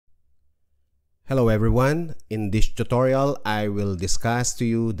Hello everyone. In this tutorial, I will discuss to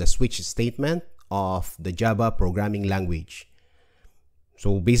you the switch statement of the Java programming language.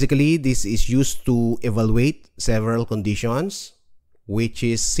 So basically, this is used to evaluate several conditions, which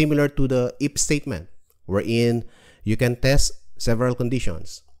is similar to the if statement, wherein you can test several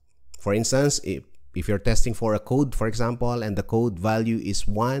conditions. For instance, if you're testing for a code, for example, and the code value is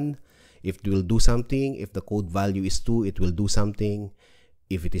 1, it will do something. If the code value is 2, it will do something.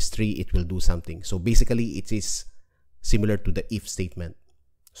 If it is 3, it will do something. So basically, it is similar to the if statement.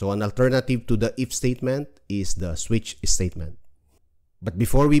 So an alternative to the if statement is the switch statement. But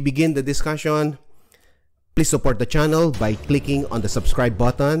before we begin the discussion, please support the channel by clicking on the subscribe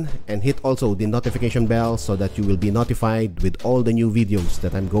button and hit also the notification bell so that you will be notified with all the new videos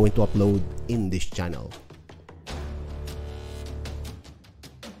that I'm going to upload in this channel.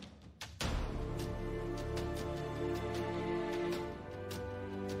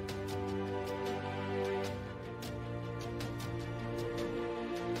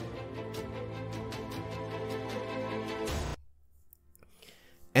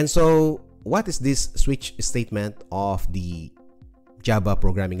 And so, what is this switch statement of the Java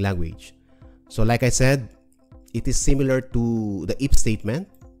programming language? So like I said, it is similar to the if statement,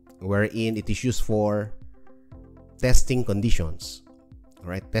 wherein it is used for testing conditions,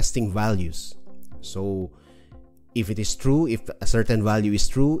 right? Testing values. So if it is true, if a certain value is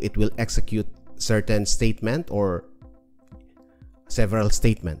true, it will execute certain statement or several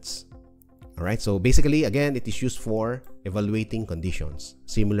statements. All right, so basically, again, it is used for evaluating conditions,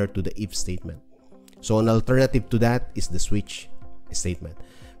 similar to the if statement. So an alternative to that is the switch statement.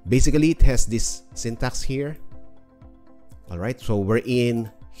 Basically, it has this syntax here. All right, so we're in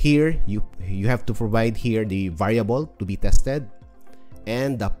here, you have to provide here the variable to be tested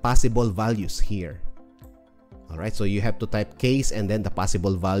and the possible values here. All right, so you have to type case and then the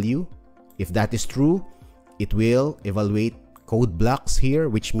possible value. If that is true, it will evaluate code blocks here,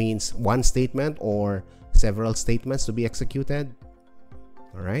 which means one statement or several statements to be executed.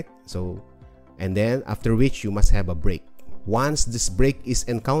 All right, so and then after which you must have a break. Once this break is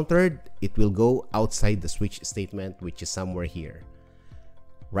encountered, it will go outside the switch statement, which is somewhere here,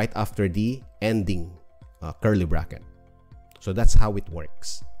 right after the ending curly bracket. So that's how it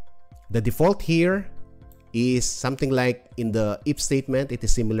works. The default here is something like in the if statement, it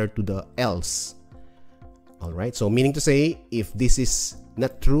is similar to the else. All right, so meaning to say, if this is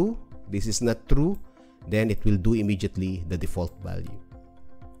not true, then it will do immediately the default value.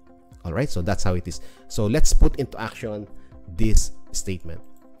 All right, so that's how it is. So let's put into action this statement.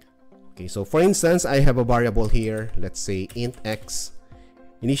 Okay, so for instance, I have a variable here. Let's say int x.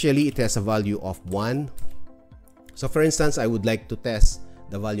 Initially, it has a value of 1. So for instance, I would like to test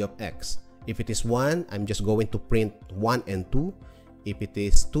the value of x. If it is 1, I'm just going to print 1 and 2. If it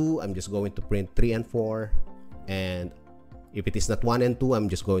is 2, I'm just going to print 3 and 4. And if it is not 1 and 2, I'm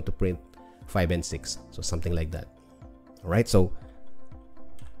just going to print 5 and 6. So something like that. All right, so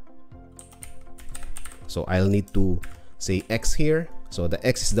I'll need to say x here. So the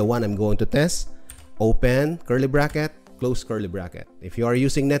x is the one I'm going to test. Open curly bracket, close curly bracket. If you are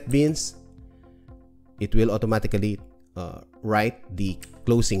using NetBeans, it will automatically write the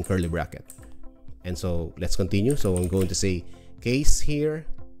closing curly bracket. And so let's continue. So I'm going to say case here,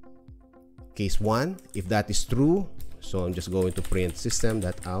 case 1. If that is true, so I'm just going to print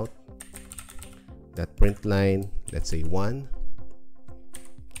system.out, that print line, let's say 1.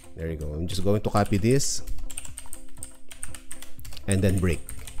 There you go. I'm just going to copy this and then break.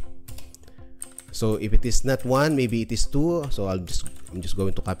 So if it is not 1, maybe it is 2. So I'm just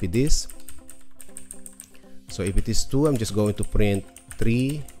going to copy this. So if it is 2, I'm just going to print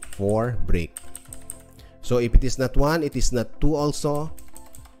 3, 4, break. So if it is not 1, it is not 2 also.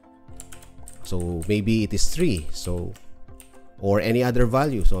 So maybe it is 3. So or any other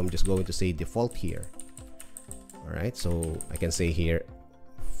value. So I'm just going to say default here. All right, so I can say here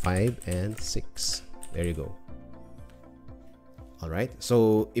 5 and 6. There you go. All right,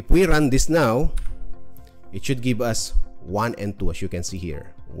 so if we run this now, it should give us 1 and 2, as you can see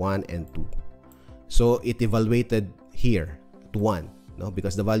here, 1 and 2. So it evaluated here to 1, no,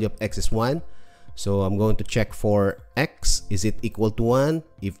 because the value of x is 1. So I'm going to check for x, is it equal to 1?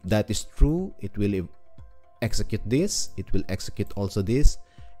 If that is true, it will execute this, it will execute also this,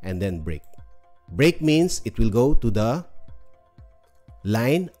 and then break. Break means it will go to the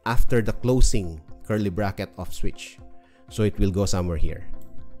line after the closing curly bracket of switch. So it will go somewhere here.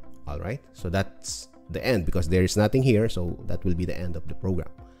 All right, so that's the end because there is nothing here, so that will be the end of the program.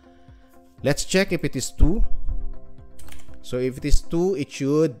 Let's check if it is 2. So if it is 2, it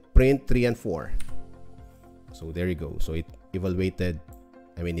should print 3 and 4. So there you go. So it evaluated,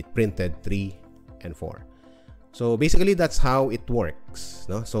 it printed 3 and 4. So basically, that's how it works.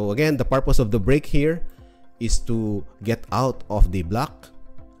 No? So again, the purpose of the break here is to get out of the block.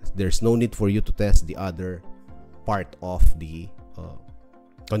 There's no need for you to test the other part of the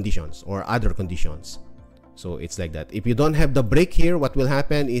conditions or other conditions. So it's like that. If you don't have the break here, what will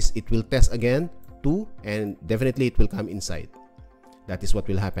happen is it will test again 2, and definitely it will come inside. That is what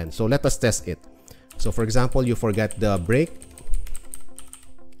will happen. So let us test it. So for example, you forgot the break.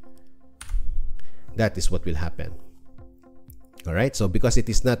 That is what will happen. All right. So because it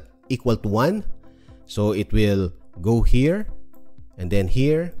is not equal to 1, so it will go here, and then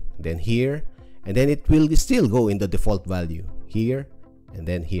here, then here, and then it will still go in the default value here, and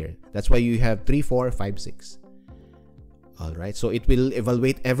then here. That's why you have 3, 4, 5, 6. All right. So it will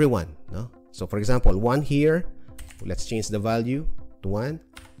evaluate everyone. No. So for example, 1 here. Let's change the value to 1.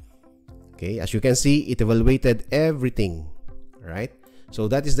 Okay. As you can see, it evaluated everything. Right. So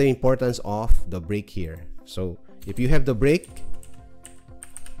that is the importance of the break here. So if you have the break,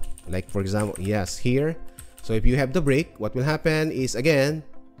 like for example, yes, here. So if you have the break, what will happen is, again,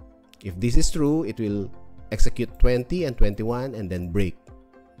 if this is true, it will execute 20 and 21 and then break.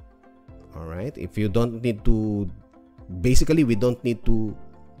 All right. If you don't need to, basically, we don't need to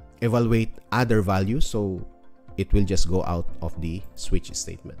evaluate other values. So it will just go out of the switch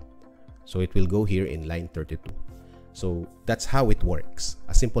statement. So it will go here in line 32. So that's how it works.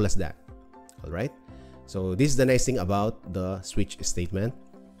 As simple as that. All right. So this is the nice thing about the switch statement.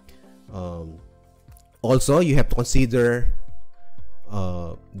 Also, you have to consider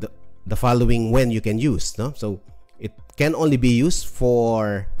the following when you can use. No? So it can only be used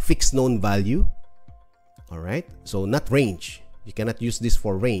for fixed known value. All right. So not range. You cannot use this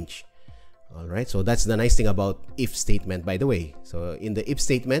for range. All right. So that's the nice thing about if statement, by the way. So in the if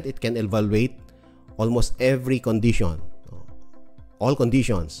statement, it can evaluate almost every condition, all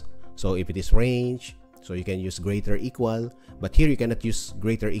conditions. So if it is range, so you can use greater equal, but here you cannot use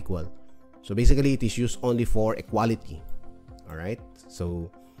greater equal. So basically, it is used only for equality. All right.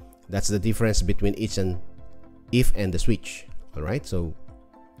 So that's the difference between each and if and the switch. All right. So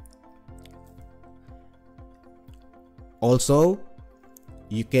also,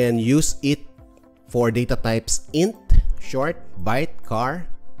 you can use it for data types int, short, byte, char,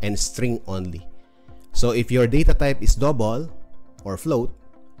 and string only. So if your data type is double or float,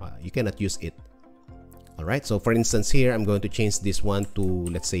 you cannot use it. All right. So for instance, here I'm going to change this one to,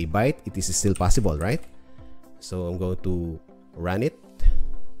 let's say, byte. It is still possible, right? So I'm going to run it.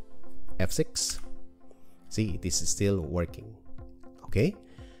 F6. See, it is still working. Okay.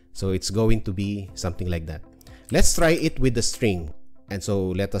 So it's going to be something like that. Let's try it with the string. And so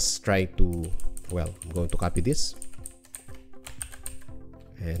let us try to, well, I'm going to copy this.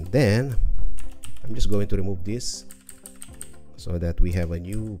 And then I'm just going to remove this so that we have a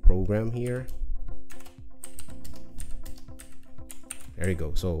new program here. There you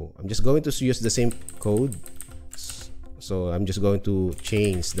go. So I'm just going to use the same code. So I'm just going to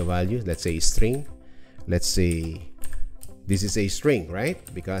change the value. Let's say string. Let's say this is a string, right?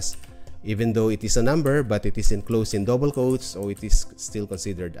 Because even though it is a number, but it is enclosed in double quotes, so it is still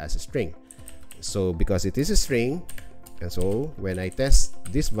considered as a string. So because it is a string, and so when I test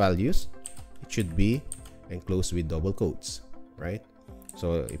these values, it should be enclosed with double quotes, right?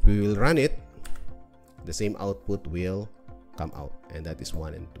 So if we will run it, the same output will come out, and that is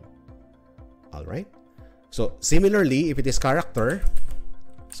 1 and 2. All right. So similarly, if it is character,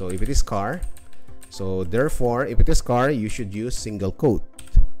 so if it is car, so therefore, if it is car, you should use single quote.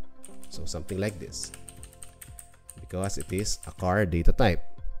 So something like this, because it is a car data type.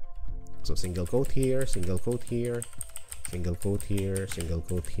 So single quote here, single quote here, single quote here, single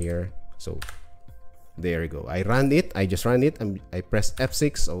quote here. So there you go. I ran it. I just ran it. I press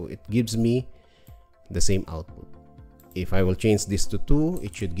F6, so it gives me the same output. If I will change this to 2,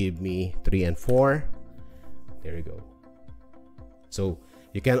 it should give me 3 and 4. There you go. So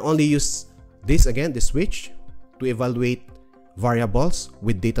you can only use this again, the switch, to evaluate variables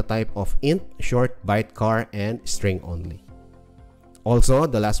with data type of int, short, byte, char, and string only. Also,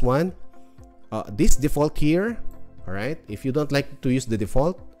 the last one, this default here, all right, if you don't like to use the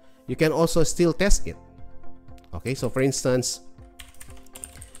default, you can also still test it. Okay, so for instance,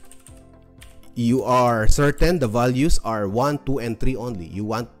 you are certain the values are 1, 2, and 3 only. You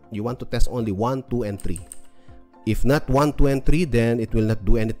want to test only 1, 2, and 3. If not 1, 2, and 3, then it will not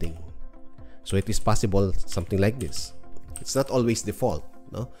do anything. So it is possible something like this. It's not always default.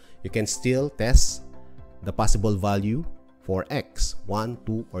 No, you can still test the possible value for X, 1,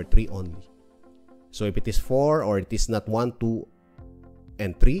 2, or 3 only. So if it is 4 or it is not 1, 2,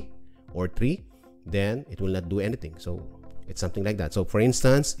 and 3 or 3, then it will not do anything. So It's something like that. So for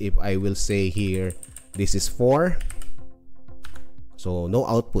instance, if I will say here, this is 4, so no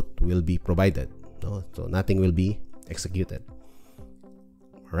output will be provided. No? So nothing will be executed.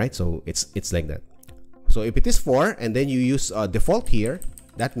 All right, so it's like that. So if it is 4 and then you use default here,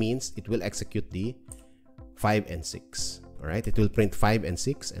 that means it will execute the 5 and 6. All right, it will print 5 and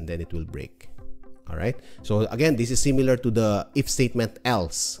 6 and then it will break. All right, so again, this is similar to the if statement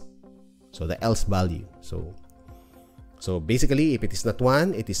else. So the else value. So basically, if it is not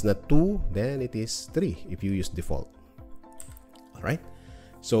 1, it is not 2, then it is 3 if you use default. All right,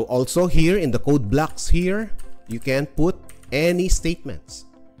 so also here in the code blocks here, you can put any statements.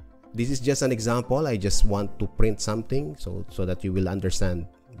 This is just an example. I just want to print something so that you will understand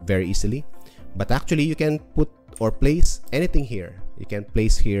very easily. But actually, you can put or place anything here. You can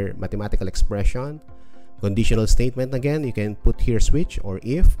place here mathematical expression, conditional statement again. You can put here switch or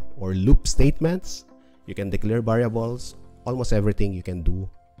if or loop statements. You can declare variables. Almost everything you can do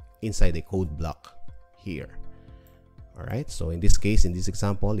inside a code block here. All right. So in this case, in this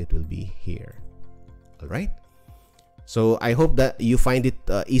example, it will be here. All right. So I hope that you find it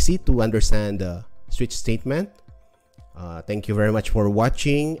easy to understand the switch statement. Thank you very much for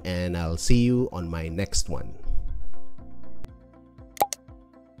watching, and I'll see you on my next one.